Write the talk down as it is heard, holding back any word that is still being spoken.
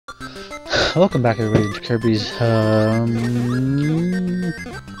Welcome back everybody to Kirby's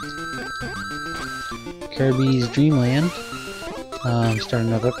Dreamland. Starting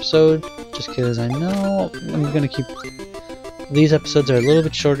another episode just because I know I'm gonna keep these episodes are a little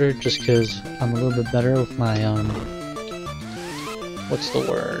bit shorter just because I'm a little bit better with my what's the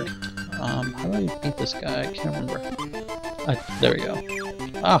word? How do I beat this guy? I can't remember. There we go.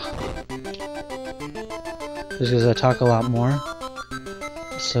 Just because I talk a lot more.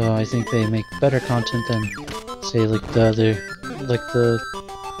 So I think they make better content than, say, like the other, like the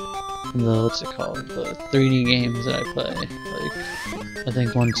what's it called, the 3D games that I play. Like, I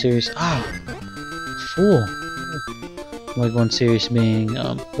think one series, fool. Like one series being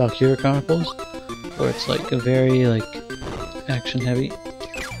Valkyria Chronicles, where it's like a very like action heavy,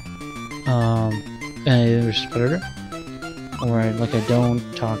 and there's Predator, where like I don't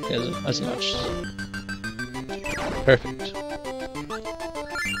talk as much. Perfect.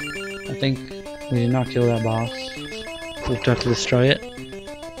 I think we did not kill that boss. We have to destroy it.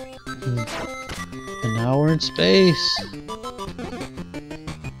 And now we're in space!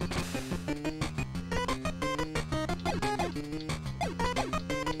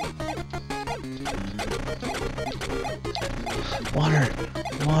 Water!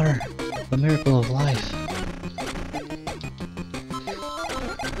 Water! The miracle of life!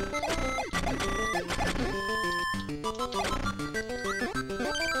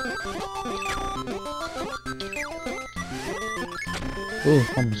 Ooh,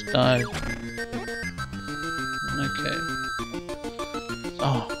 almost died. Okay.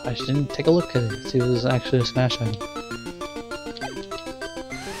 Oh, I didn't take a look at it. See if it was actually a smash item.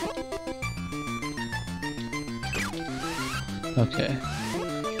 Okay.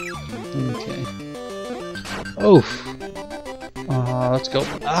 Okay. Oof! Let's go.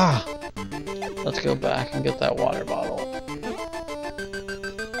 Let's go back and get that water bottle.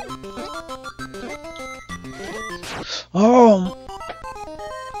 Oh!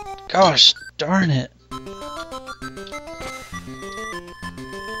 Gosh, darn it.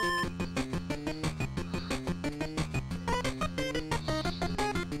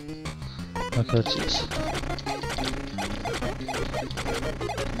 Okay, let's use.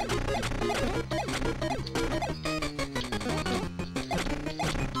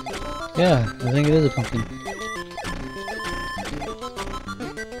 Yeah, I think it is a pumpkin.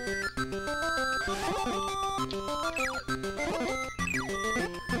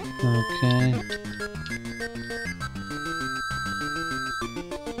 Okay.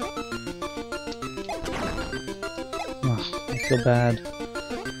 Oh, I feel bad.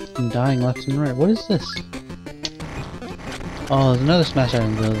 I'm dying left and right. What is this? Oh, there's another smash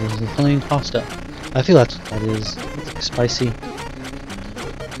item. There's the flaming pasta. I feel that's what that is. It's like spicy.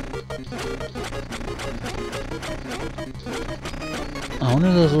 I wonder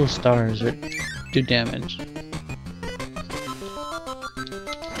if those little stars do damage.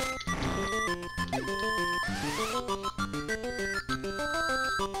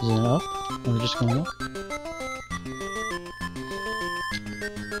 Is it up? Or just going up?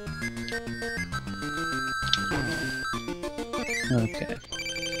 Okay.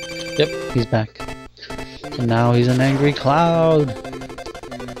 Yep, he's back. And now he's an angry cloud!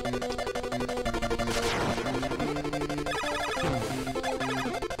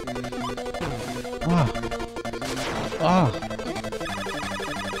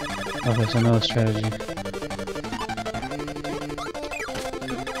 Okay, so no strategy.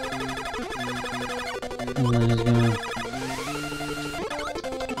 And then he's gonna...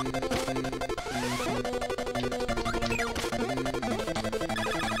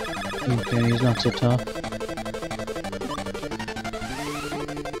 Okay, he's not so tough.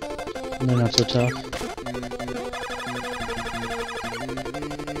 They're not so tough.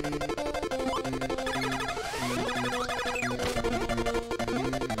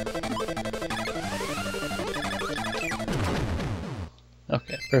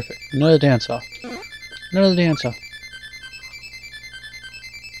 Okay, perfect. Another dance off. Another dance off.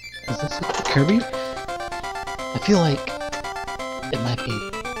 Is this Kirby? I feel like it might be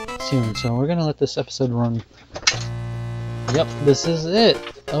soon, so we're gonna let this episode run. Yep, this is it.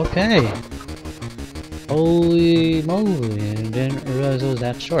 Okay. Holy moly, I didn't realize it was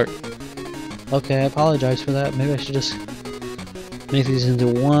that short. Okay, I apologize for that. Maybe I should just make these into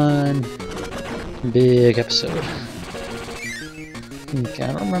one big episode. Okay, I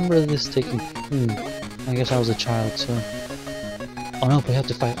don't remember this taking... I guess I was a child, so... Oh no, we have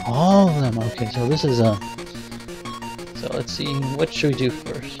to fight all of them! Okay, so this is So let's see, what should we do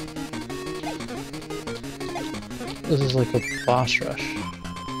first? This is like a boss rush.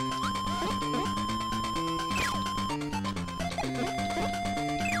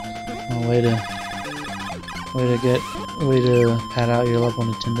 Oh, way to pad out your level,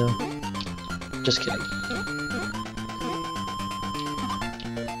 Nintendo. Just kidding.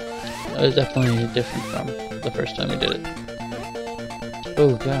 It was definitely different from the first time we did it.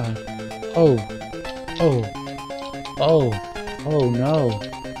 Oh god. Oh. Oh. Oh. Oh no.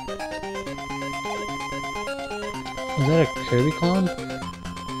 Was that a Kirby clone?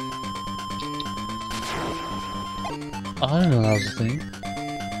 Oh, I didn't know that was a thing.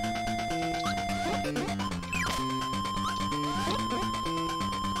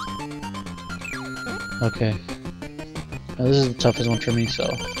 Okay. Now this is the toughest one for me, so...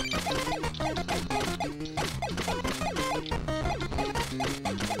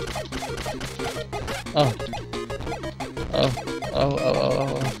 Oh. Oh. Oh, oh, oh,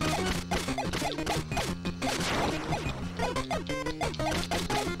 oh.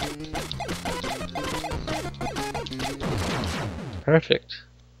 Perfect.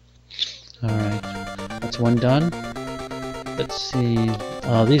 Alright. That's one done. Let's see.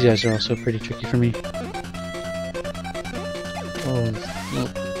 Oh, these guys are also pretty tricky for me. Oh,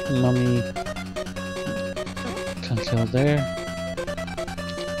 mummy. Can't kill there.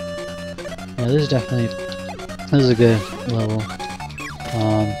 Yeah, this is a good level.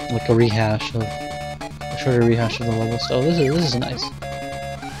 Like a shorter rehash of the level. So this is nice.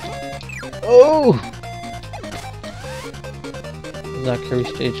 Oh! Is that Kirby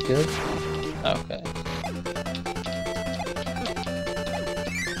stage good? Okay.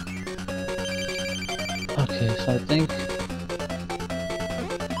 Okay, so I think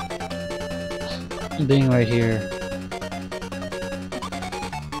being right here.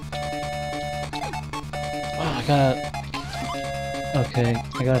 Oh,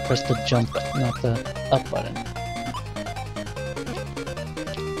 I gotta press the jump button, not the up button.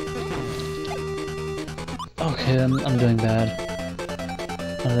 Okay, I'm doing bad.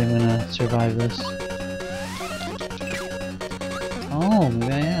 I don't think I'm gonna survive this. Oh,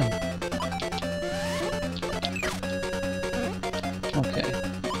 maybe I am. Okay.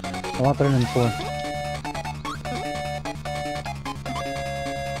 A lot better than before.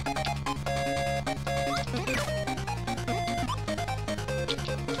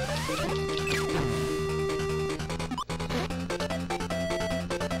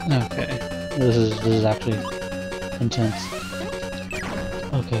 Okay. This is actually intense.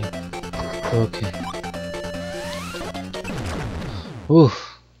 Okay. Okay. Oof.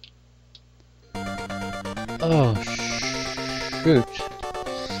 Oh, shoot.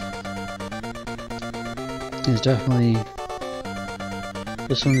 It's definitely...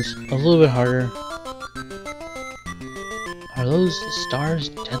 This one's a little bit harder. Are those stars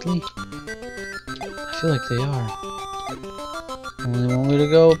deadly? I feel like they are. Only one way to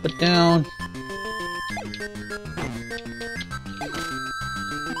go, up and down.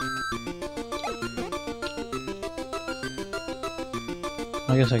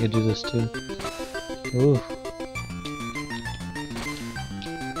 I guess I could do this too. Ooh.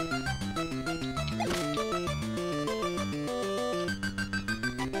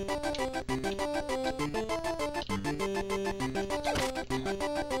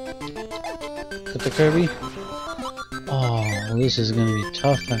 Got the Kirby? Oh, this is gonna be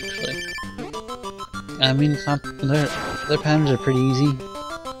tough actually. I mean, it's not, their patterns are pretty easy.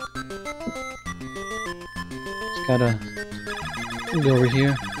 Just gotta go over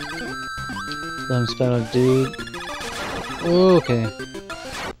here. Let him spell out, dude. Okay.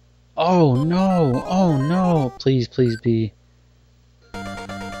 Oh no! Oh no! Please, please be.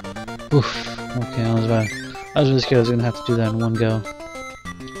 Oof. Okay, I was really scared I was gonna have to do that in one go.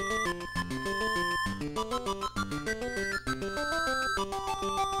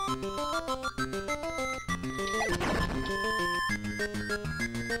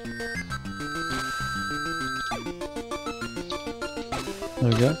 There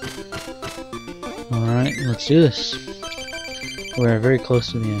we go. Alright, let's do this. We're very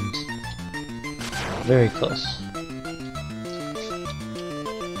close to the end. Very close.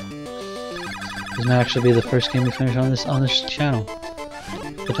 This might actually be the first game we finish on this channel.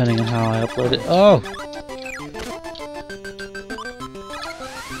 Depending on how I upload it. Oh!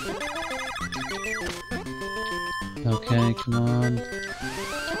 Okay, come on.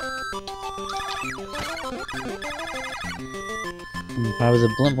 Probably the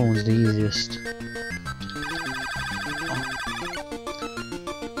blimp one was the easiest.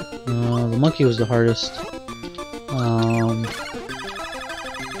 The monkey was the hardest.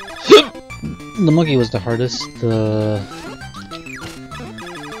 The monkey was the hardest.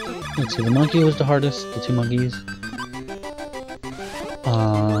 Let's see, the monkey was the hardest. The two monkeys.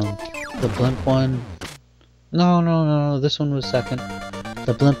 The blimp one. No, this one was second.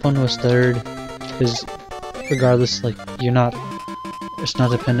 The blimp one was third, because regardless, like, you're not, it's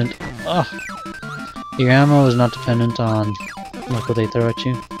not dependent, your ammo is not dependent on, like, what they throw at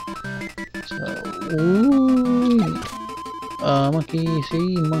you. So, ooh, monkey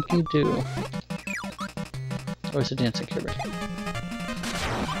see, monkey do. Where's the dancing Kirby?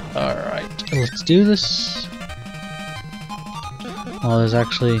 Alright, let's do this. Oh, there's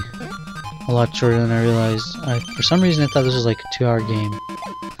actually a lot shorter than I realized. For some reason I thought this was like a 2-hour game.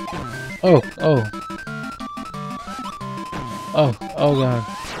 Oh god.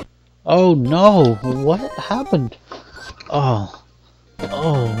 Oh no! What happened? Oh,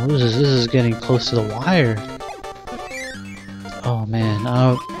 this is getting close to the wire. Oh man,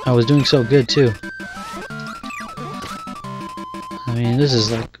 I was doing so good too. I mean, this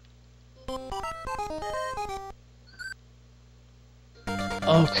is like...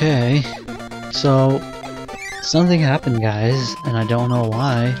 Okay, so something happened, guys, and I don't know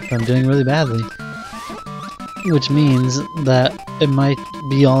why, but I'm doing really badly. Which means that it might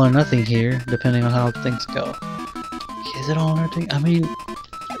be all or nothing here, depending on how things go. Is it all or nothing? I mean,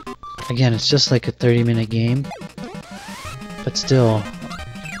 again, it's just like a 30-minute game, but still,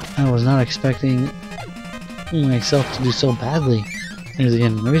 I was not expecting myself to do so badly near the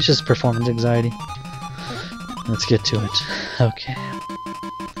end. Maybe it's just performance anxiety. Let's get to it. Okay.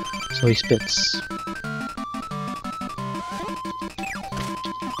 So he spits.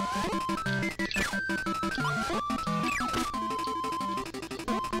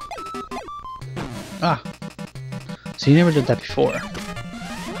 Ah! So you never did that before.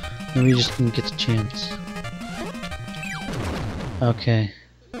 Maybe you just didn't get the chance. Okay.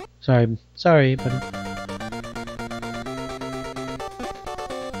 Sorry, buddy.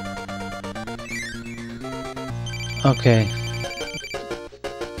 Okay.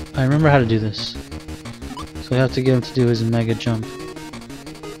 I remember how to do this. So we have to get him to do his mega jump.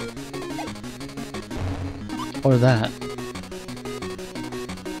 Or that.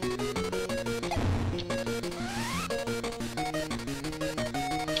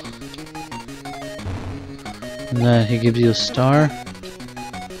 And then he gives you a star.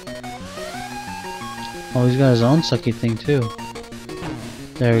 Oh, he's got his own sucky thing too.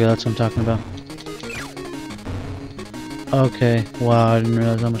 There we go, that's what I'm talking about. Okay, wow, I didn't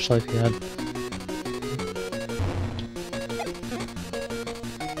realize how much life he had.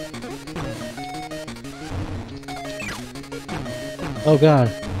 Oh god,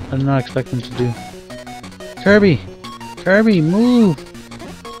 I did not expect him to do. Kirby! Kirby, move!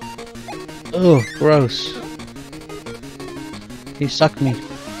 Oh, gross. He sucked me.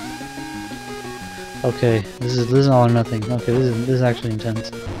 Okay, this is all or nothing. Okay, this is actually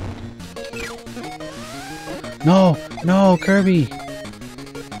intense. No! No, Kirby!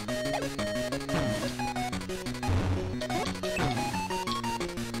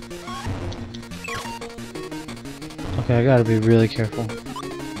 Okay, I gotta be really careful.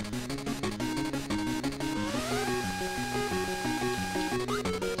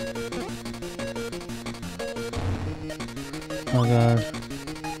 Oh god.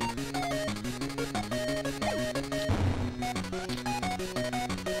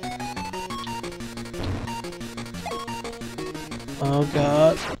 Oh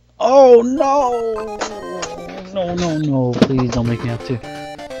god. Oh no! No, please don't make me have to.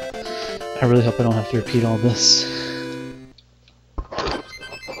 I really hope I don't have to repeat all this.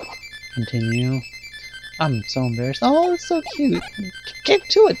 Continue. I'm so embarrassed. Oh, it's so cute. Get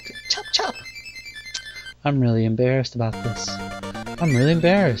to it! Chop chop! I'm really embarrassed about this. I'm really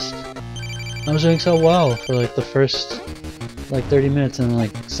embarrassed. I was doing so well for like the first like 30 minutes and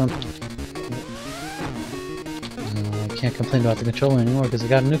like I can't complain about the controller anymore because I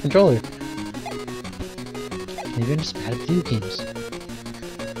got a new controller. Maybe you're just bad at video games.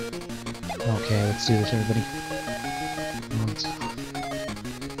 Okay, let's do this, everybody.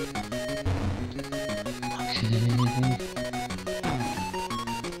 Okay.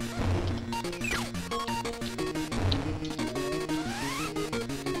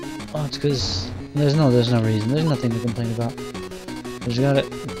 Oh, it's because there's no reason. There's nothing to complain about. I just gotta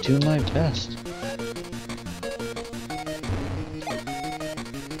do my best.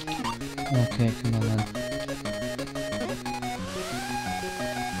 Okay, come on then.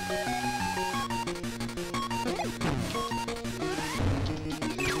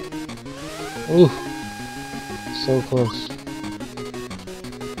 Ooh, so close.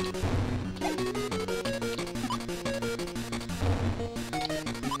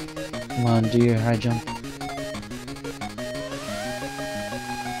 Come on, do your high jump.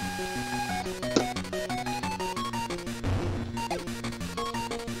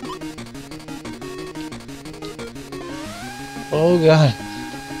 Oh god.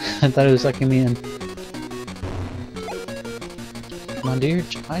 I thought it was sucking me in. Come on, do your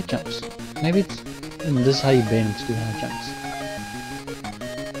high jumps. Maybe it's... this is how you bait him to do high jumps.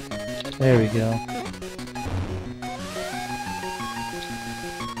 There we go.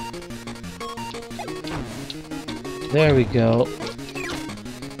 There we go.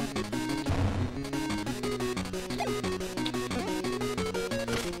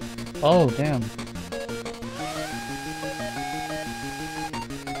 Oh, damn.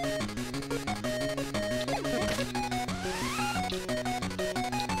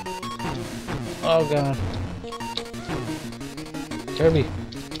 Oh god. Kirby.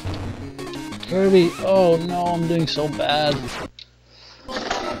 Kirby. Oh no, I'm doing so bad.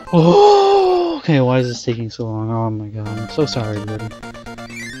 Oh, okay, why is this taking so long? Oh my god, I'm so sorry, buddy.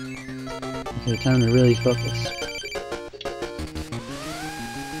 Okay, time to really focus.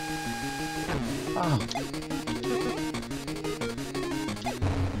 Oh.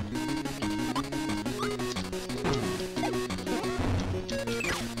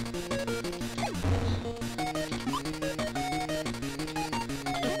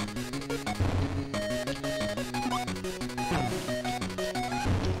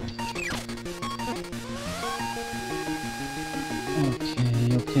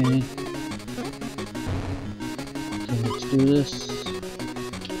 Okay. Okay, let's do this.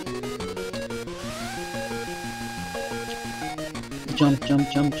 Jump, jump,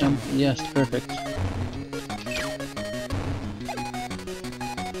 jump, jump. Yes, perfect.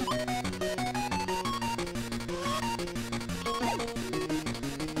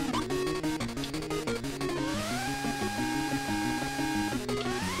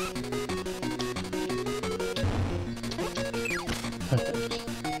 Perfect.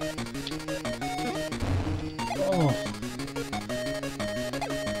 Oh.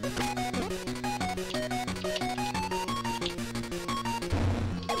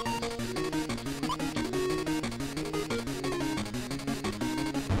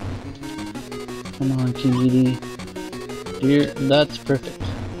 Come on, TGD. Dear, that's perfect.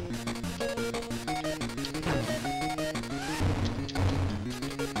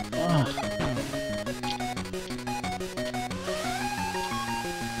 Ah.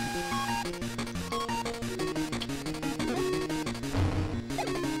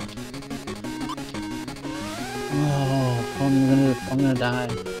 Oh, I'm gonna die. I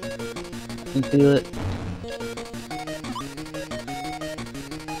can feel it.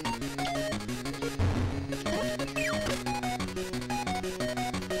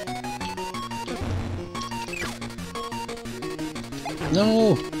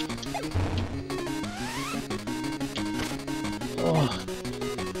 No! Oh.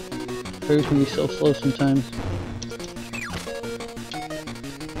 Kirby can be so slow sometimes.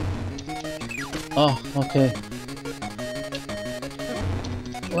 Oh, okay.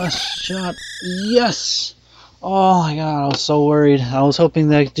 Last shot. Yes! Oh my god, I was so worried. I was hoping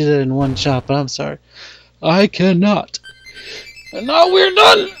that I could do that in one shot, but I'm sorry. I cannot. And now we're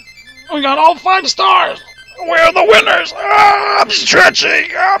done! We got all 5 stars! We're the winners! Ah, I'm stretching!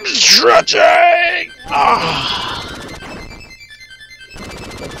 I'm stretching! Ah.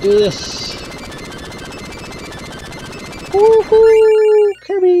 Let's do this. Woohoo!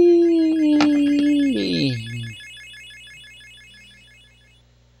 Kirby!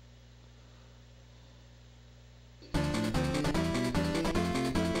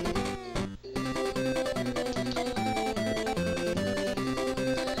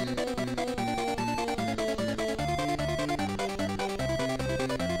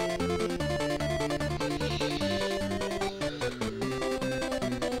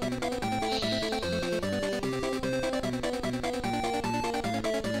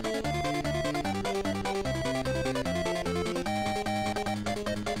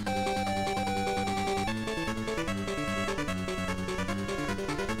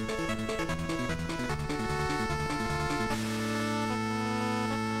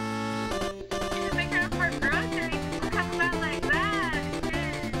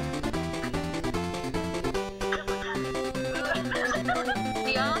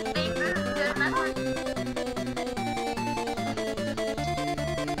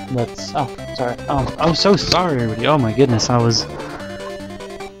 Let's. Oh, sorry. Oh, I'm so sorry, everybody. Oh my goodness, I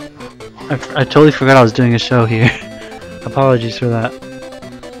totally forgot I was doing a show here. Apologies for that.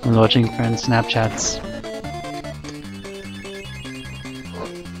 I was watching friends' Snapchats.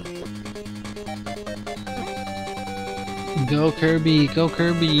 Go Kirby,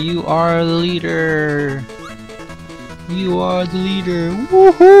 you are the leader! You are the leader!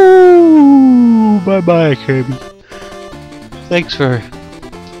 Woohoo! Bye bye, Kirby. Thanks for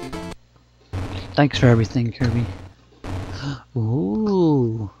everything, Kirby.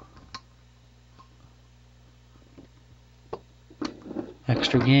 Ooh.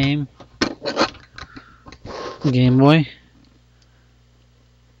 Extra game. Game Boy.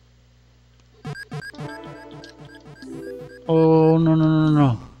 Oh, no, no, no,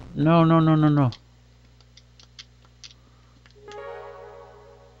 no. No, no, no, no, no.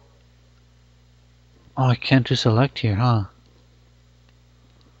 Oh, I can't do select here, huh?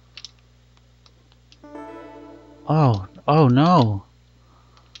 Oh, oh no.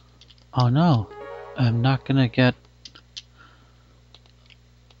 Oh no. I'm not gonna get...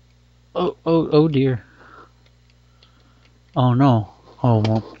 Oh dear. Oh no. Oh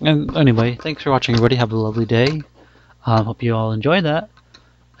well. Anyway, thanks for watching, everybody. Have a lovely day. Hope you all enjoyed that.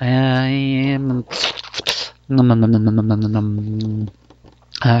 I am...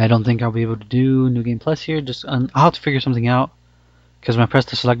 I don't think I'll be able to do New Game Plus here. Just I'll have to figure something out. Because when I press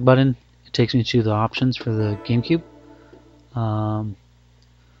the select button, it takes me to the options for the GameCube.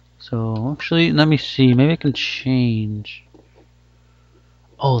 So actually, let me see. Maybe I can change.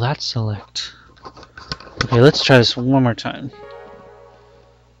 Oh, that's select. Okay, let's try this one more time.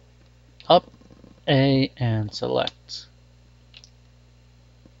 Up, A, and select.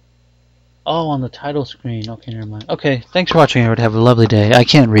 Oh, on the title screen. Okay, never mind. Okay, thanks for watching, everybody. Have a lovely day. I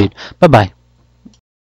can't read. Bye-bye.